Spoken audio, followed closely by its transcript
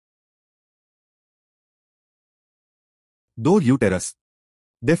Though uterus.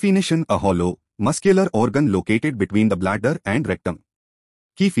 Definition: a hollow, muscular organ located between the bladder and rectum.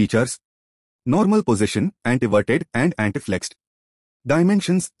 Key features: normal position, anteverted and anteflexed.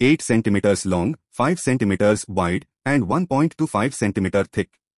 Dimensions: 8 cm long, 5 cm wide and 1.25 cm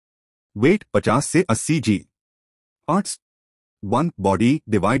thick. Weight: 50 से 80 g. Parts: 1. Body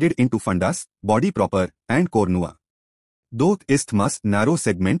divided into fundus, body proper and cornua. 2. Isthmus, narrow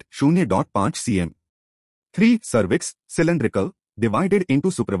segment 0.5 cm. 3. Cervix, cylindrical, divided into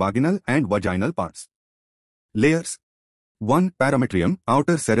supravaginal and vaginal parts. Layers: 1. Parametrium,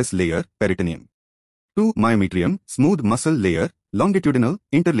 outer serous layer, peritoneum. 2. Myometrium, smooth muscle layer, longitudinal,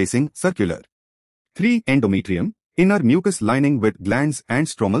 interlacing, circular. 3. Endometrium, inner mucous lining with glands and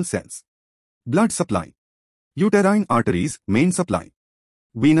stromal cells. Blood supply: uterine arteries, main supply.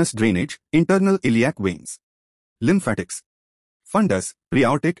 Venous drainage, internal iliac veins. Lymphatics: fundus,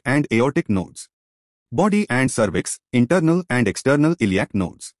 preaortic and aortic nodes. Body and cervix, internal and external iliac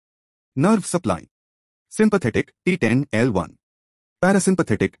nodes. Nerve supply: sympathetic, T10, L1.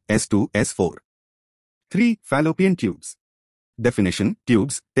 Parasympathetic, S2, S4. 3. Fallopian tubes. Definition: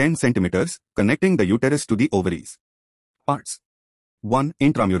 tubes, 10 cm, connecting the uterus to the ovaries. Parts: 1.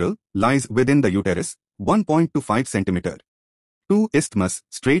 Intramural, lies within the uterus, 1.25 cm. 2. Isthmus,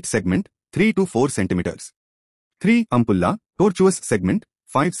 straight segment, 3 to 4 cm. 3. Ampulla, tortuous segment,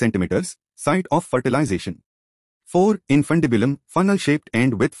 5 cm, site of fertilization. 4. Infundibulum, funnel-shaped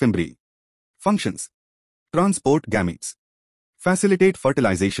end with fimbriae. Functions: transport gametes. Facilitate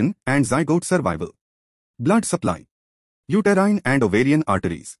fertilization and zygote survival. Blood supply: uterine and ovarian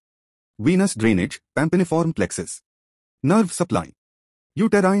arteries. Venous drainage, pampiniform plexus. Nerve supply: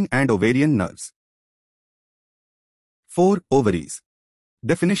 uterine and ovarian nerves. 4. Ovaries.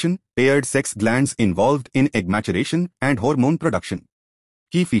 Definition: paired sex glands involved in egg maturation and hormone production.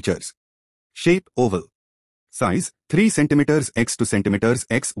 Key features: shape: oval. Size: 3 cm x 2 cm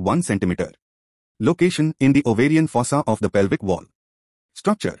x 1 cm. Location: in the ovarian fossa of the pelvic wall.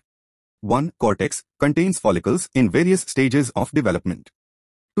 Structure: 1. Cortex, contains follicles in various stages of development.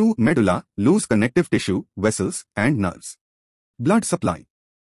 2. Medulla, loose connective tissue, vessels, and nerves. Blood supply: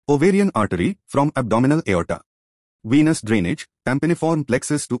 ovarian artery from abdominal aorta. Venous drainage, pampiniform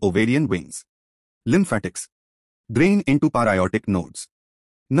plexus to ovarian veins. Lymphatics: drain into paraortic nodes.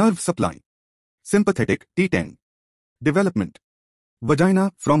 Nerve supply: sympathetic, T10. Development: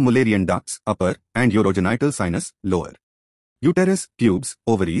 vagina from Mullerian ducts, upper, and urogenital sinus, lower. Uterus, tubes,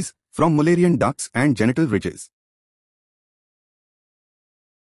 ovaries, from Mullerian ducts and genital ridges.